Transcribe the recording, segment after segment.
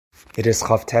It is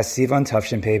Chav Tes Sivan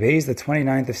Tavshin Pei Beis, the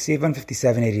 29th of Sivan,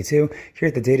 5782, here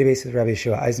at the database with Rabbi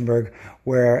Yeshua Eisenberg,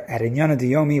 where at Inyana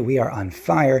Diyomi we are on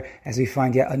fire as we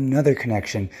find yet another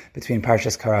connection between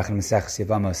Parshas Korach and Maseches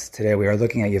Yevamos. Today we are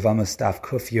looking at Yevamos Daf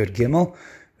Kuf Yud Gimel,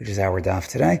 which is our daf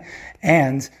today,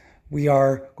 and we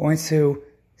are going to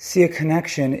see a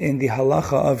connection in the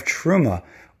halacha of Truma,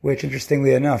 which,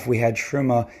 interestingly enough, we had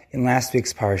Truma in last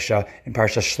week's Parsha, in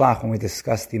Parsha Shlach, when we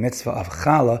discussed the mitzvah of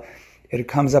Chala. It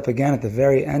comes up again at the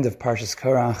very end of Parshas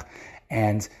Korach,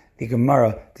 and the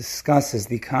Gemara discusses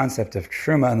the concept of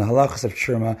Truma and the halachas of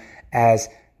Truma as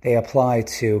they apply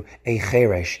to a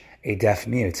cheresh, a deaf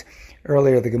mute.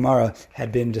 Earlier, the Gemara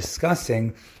had been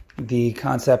discussing the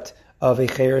concept of a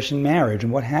cheresh in marriage,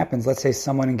 and what happens, let's say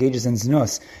someone engages in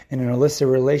znus, in an illicit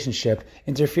relationship,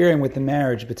 interfering with the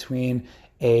marriage between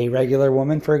a regular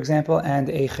woman, for example, and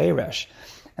a cheresh.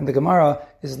 And the Gemara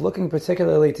is looking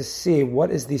particularly to see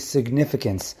what is the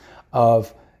significance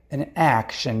of an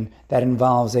action that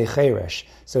involves a cheresh.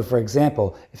 So, for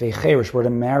example, if a cheresh were to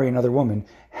marry another woman,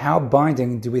 how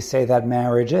binding do we say that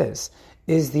marriage is?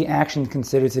 Is the action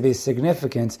considered to be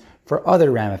significant for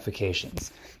other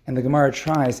ramifications? And the Gemara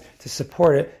tries to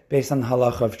support it based on the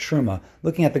halacha of Truma.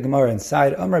 Looking at the Gemara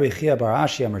inside, Rabbi Chia bar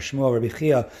Ashi, Amar Shmuel, Rabbi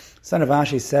Chia, son of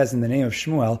Ashi, says in the name of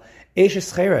Shmuel,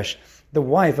 Eshes cheresh, the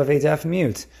wife of a deaf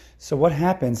mute. So what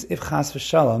happens if chas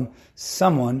v'shalom,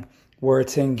 someone were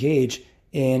to engage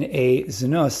in a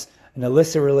znus, an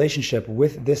illicit relationship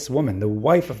with this woman, the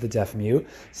wife of the deaf mute?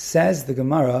 Says the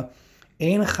Gemara,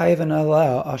 Ein chayven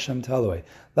aleh asham taloi.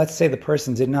 Let's say the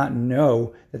person did not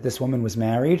know that this woman was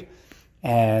married,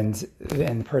 and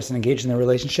the person engaged in the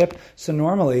relationship. So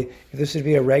normally, if this would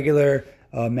be a regular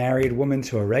married woman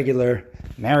to a regular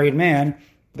married man,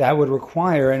 that would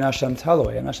require an asham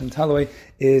taloi. An asham taloi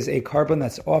is a carbon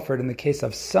that's offered in the case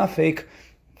of safek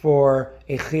for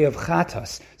a chi of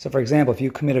chatas. So, for example, if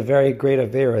you commit a very great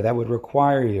avera, that would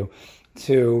require you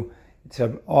to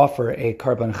offer a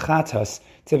carbon chatas.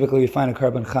 Typically, we find a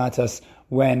carbon chatas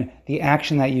when the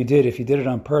action that you did, if you did it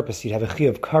on purpose, you'd have a chi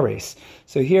of kares.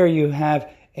 So here you have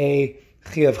a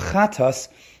chi of chatas.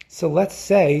 So let's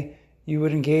say you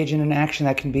would engage in an action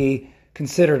that can be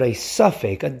considered a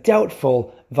safek, a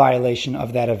doubtful violation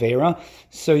of that avera.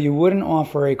 So you wouldn't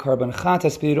offer a carbon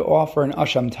chatas, but you'd offer an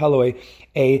asham taloi,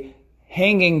 a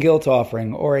hanging guilt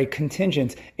offering, or a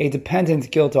contingent, a dependent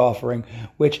guilt offering,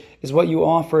 which is what you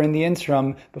offer in the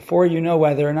interim before you know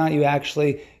whether or not you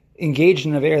actually engaged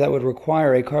in an avera that would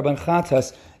require a carbon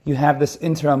chatas. You have this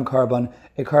interim carbon,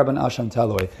 a carbon asham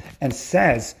taloi. And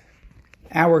says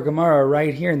our Gemara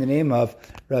right here in the name of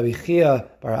Rabbi Chia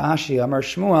bar Ashi, Amar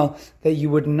Shmuel, that you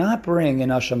would not bring an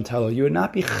asham taloi. You would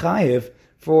not be chayiv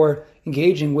for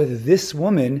engaging with this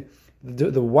woman,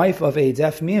 the wife of a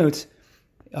deaf mute,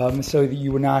 so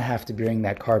you would not have to bring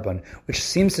that carbon, which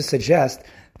seems to suggest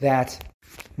that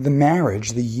the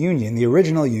marriage, the union, the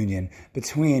original union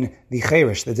between the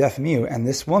cheresh, the deaf mute, and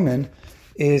this woman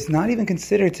is not even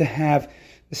considered to have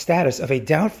the status of a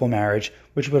doubtful marriage,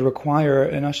 which would require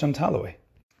an asham taloi.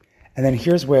 And then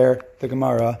here's where the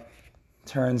Gemara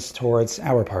turns towards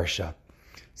our Parsha.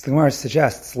 So the Gemara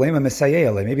suggests, Lema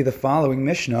Misayele, maybe the following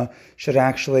Mishnah should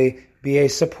actually be a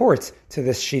support to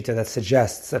this shita that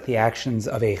suggests that the actions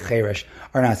of a cheresh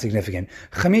are not significant.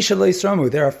 Chamisha lo yisromu,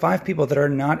 there are 5 people that are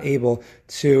not able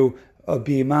to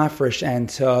be mafresh and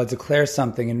to declare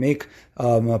something and make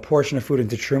a portion of food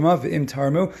into truma, v'im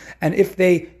tarmu, and if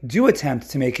they do attempt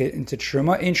to make it into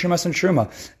truma, in trumas and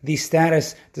truma, the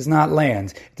status does not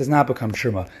land, it does not become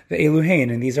truma. The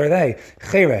eluhain, and these are they,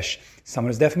 cheresh,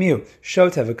 someone is deaf mute,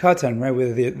 shotev, a katan, right,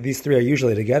 where these 3 are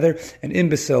usually together, an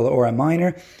imbecile or a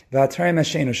minor, v'atarei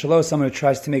meshenu shalo, someone who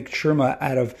tries to make truma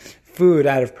out of food,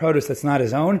 out of produce that's not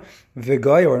his own,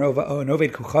 v'goy, or an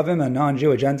oved kuchavim, a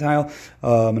non-Jew, a Gentile,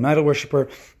 an idol worshiper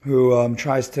who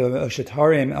tries to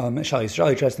shetarim, shal Yisrael,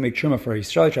 he tries to make truma for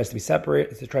Yisrael, he tries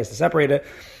to separate it.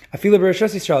 Afilu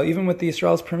b'reshus Yisrael, even with the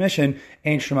Yisrael's permission,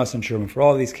 ain't trumas and truma. For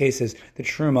all of these cases, the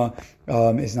truma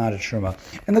is not a truma.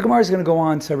 And the Gemara is going to go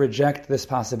on to reject this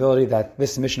possibility that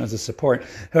this mission is a support.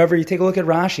 However, you take a look at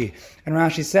Rashi, and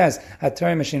Rashi says,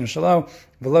 "Hatari mashinu shalo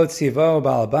v'lo tzivo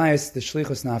ba'alabayis the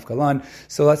shlichus nafkalan."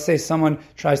 So let's say someone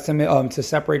tries to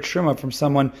separate truma from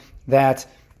someone that's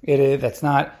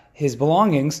not his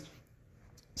belongings.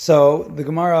 So the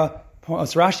Gemara.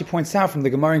 So Rashi points out from the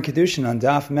Gemara in Kedushin on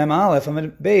Daf Mem Aleph on the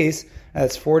base,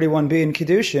 that's 41b in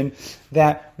Kedushin,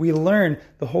 that we learn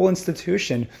the whole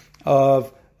institution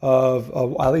of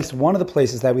at least one of the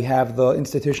places that we have the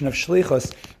institution of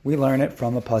Shlichus, we learn it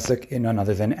from a Pasuk in none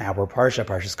other than our Parsha,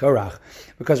 Parshas Korach.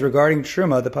 Because regarding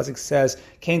Truma, the Pasuk says,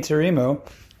 Kain Terimu,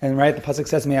 And right, the Pasuk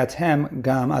says, Me'atem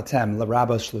gam atem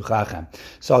l'rabos shluchachem.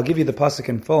 So I'll give you the Pasuk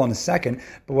in full in a second,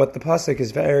 but what the Pasuk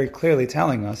is very clearly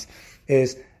telling us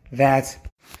is that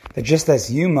just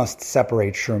as you must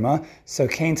separate Truma, so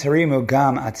Kain Tarimu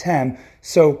Gam Atem,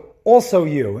 so also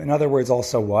you. In other words,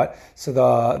 also what? So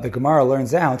the Gemara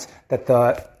learns out that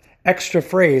the extra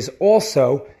phrase,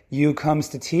 also you, comes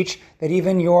to teach that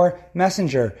even your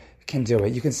messenger can do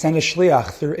it. You can send a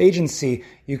shliach through agency,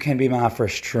 you can be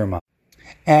ma'afresh Truma.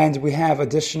 And we have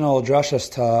additional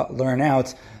drashas to learn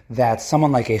out that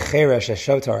someone like a cheresh, a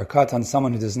shota, or a katan,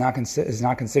 someone who is not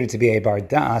considered to be a bar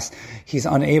das, he's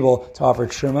unable to offer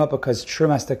truma because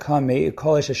truma has to come, that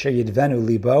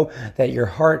your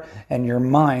heart and your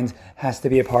mind has to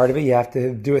be a part of it. You have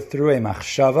to do it through a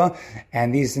machshava,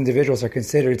 and these individuals are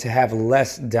considered to have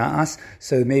less das,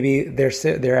 so maybe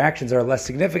their actions are less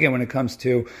significant when it comes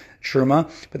to truma.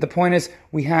 But the point is,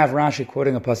 we have Rashi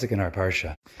quoting a pasuk in our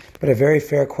parsha. But a very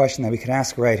fair question that we can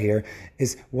ask right here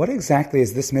is, what exactly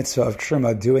is this mitzvah of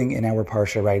truma doing in our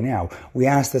parsha right now? We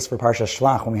asked this for Parsha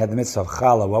Shlach when we had the mitzvah of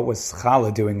challah. What was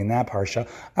challah doing in that parsha?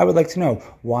 I would like to know,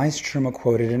 why is truma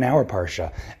quoted in our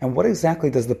parsha? And what exactly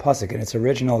does the pasuk in its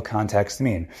original context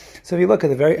mean? So if you look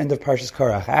at the very end of Parshas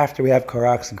Korach, after we have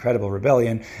Korach's incredible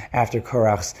rebellion, after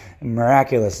Korach's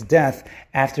miraculous death,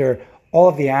 after all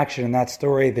of the action in that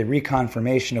story, the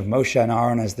reconfirmation of Moshe and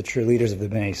Aaron as the true leaders of the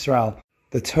Bnei Israel,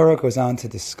 the Torah goes on to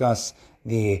discuss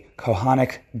the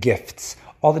Kohanic gifts,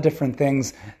 all the different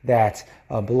things that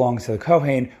belong to the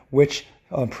Kohen, which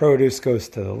produce goes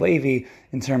to the Levi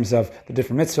in terms of the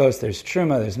different mitzvos. There's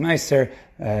Truma, there's Meiser,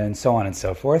 and so on and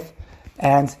so forth.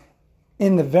 And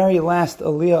in the very last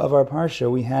aliyah of our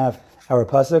Parsha, we have our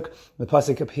Pasuk. The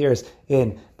Pasuk appears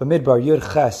in Bamidbar Yud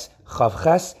Ches Chav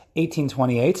Ches,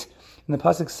 1828. And the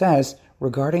Pasuk says,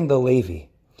 regarding the Levi,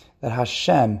 that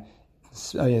Hashem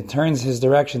turns his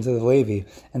direction to the Levi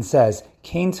and says,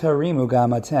 Kain tarimu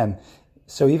gamatem.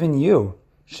 So even you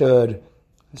should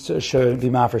be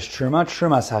mafresh Truma,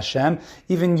 Trumas Hashem.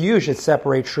 Even you should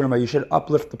separate Truma. You should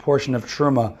uplift the portion of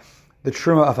Truma, the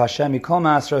Truma of Hashem, Mikol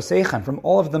Ma'asro Seichan, from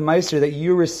all of the Meiser that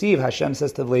you receive, Hashem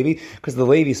says to the Levi, because the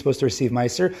Levi is supposed to receive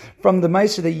Meiser. From the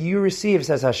Meiser that you receive,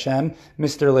 says Hashem,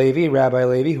 Mr. Levi, Rabbi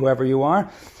Levi, whoever you are,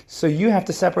 so you have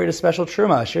to separate a special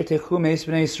Truma, Asher Techu Meis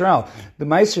B'nai Yisrael. The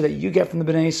Meiser that you get from the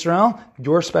B'nai Yisrael,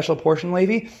 your special portion,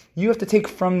 Levi, you have to take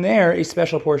from there a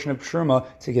special portion of Truma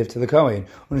to give to the Kohen.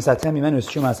 Unisatem Yimenu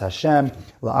Trumas Hashem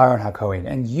La'aron HaKohen.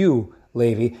 And you,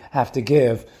 Levi, have to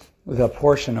give the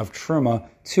portion of Truma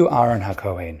to Aaron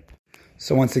HaKohen.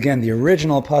 So once again, the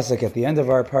original Pasuk at the end of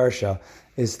our Parsha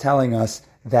is telling us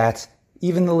that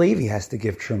even the Levi has to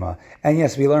give Truma. And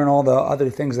yes, we learn all the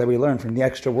other things that we learn from the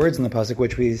extra words in the Pasuk,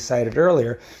 which we cited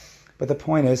earlier. But the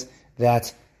point is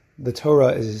that the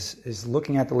Torah is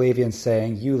looking at the Levi and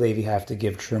saying, you, Levi, have to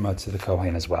give Truma to the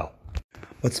Kohen as well.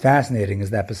 What's fascinating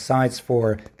is that besides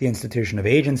for the institution of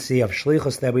agency, of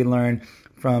shlichus that we learn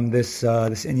from this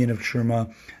Inyan of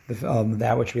Truma,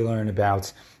 that which we learn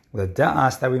about the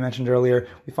da'as that we mentioned earlier,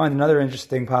 we find another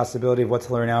interesting possibility of what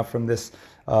to learn out from this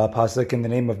pasuk in the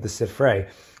name of the Sifrei.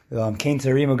 Kain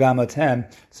tarimu gamatem.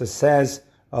 So says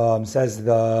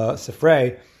the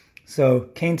Sifrei. So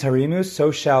Kain tarimu,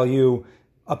 so shall you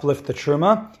uplift the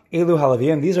truma. Elu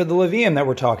halavim. These are the Leviim that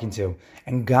we're talking to.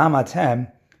 And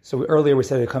gamatem. So earlier we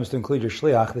said it comes to include your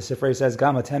shliach. The Sifrei says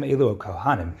gamatem elu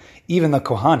kohanim. Even the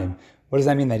kohanim. What does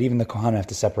that mean? That even the kohanim have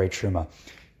to separate truma.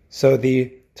 So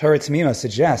the Torah Tzmima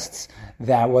suggests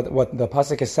that what the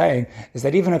pasuk is saying is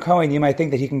that even a Kohen, you might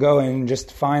think that he can go and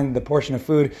just find the portion of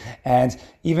food, and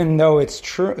even though it's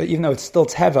true, even though it's still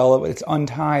tevel, it's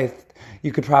untithed,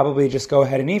 you could probably just go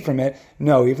ahead and eat from it.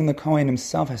 No, even the Kohen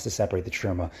himself has to separate the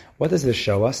truma. What does this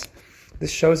show us? This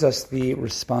shows us the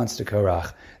response to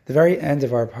Korach. The very end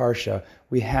of our parsha,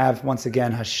 we have once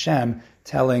again Hashem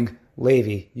telling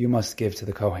Levi, you must give to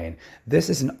the Kohen. This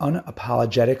is an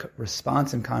unapologetic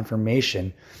response and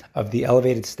confirmation of the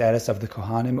elevated status of the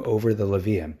Kohanim over the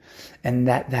Leviim. And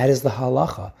that is the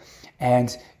halacha.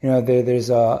 And there's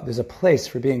a place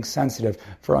for being sensitive,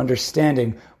 for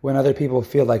understanding when other people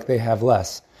feel like they have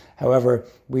less. However,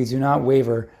 we do not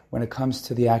waver when it comes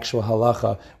to the actual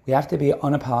halacha. We have to be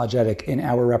unapologetic in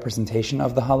our representation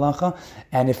of the halacha.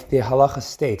 And if the halacha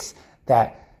states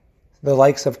that the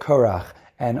likes of Korach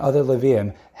and other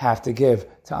Leviim have to give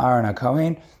to Aaron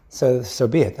HaKohen, so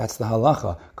be it. That's the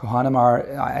halacha. Kohanim are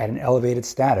at an elevated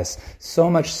status. So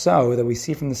much so that we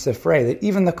see from the Sifrei that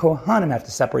even the Kohanim have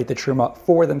to separate the Truma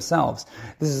for themselves.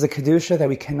 This is a Kedusha that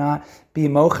we cannot be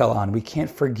mochel on. We can't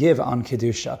forgive on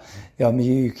Kedusha.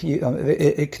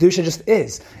 Kedusha just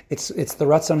is. It's the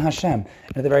Ratzon Hashem. And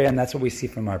at the very end, that's what we see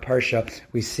from our Parsha.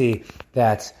 We see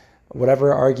that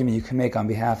whatever argument you can make on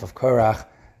behalf of Korach,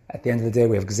 at the end of the day,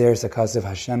 we have Gzeres HaKasav,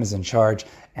 Hashem is in charge,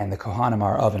 and the Kohanim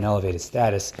are of an elevated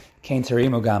status. Kain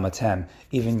Terimu Gamatem,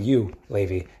 even you,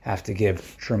 Levi, have to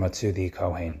give Truma to the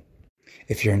Kohen.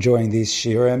 If you're enjoying these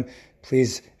shiurim,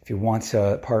 please, if you want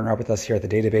to partner up with us here at the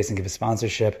database and give a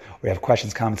sponsorship, or you have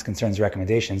questions, comments, concerns,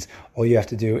 recommendations, all you have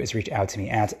to do is reach out to me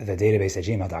at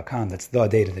thedatabase@gmail.com. That's the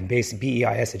data, then base,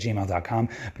 BEIS @gmail.com.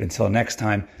 But until next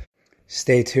time,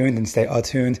 stay tuned and stay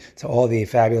attuned to all the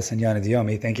fabulous Inyana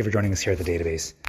Diomi. Thank you for joining us here at the database.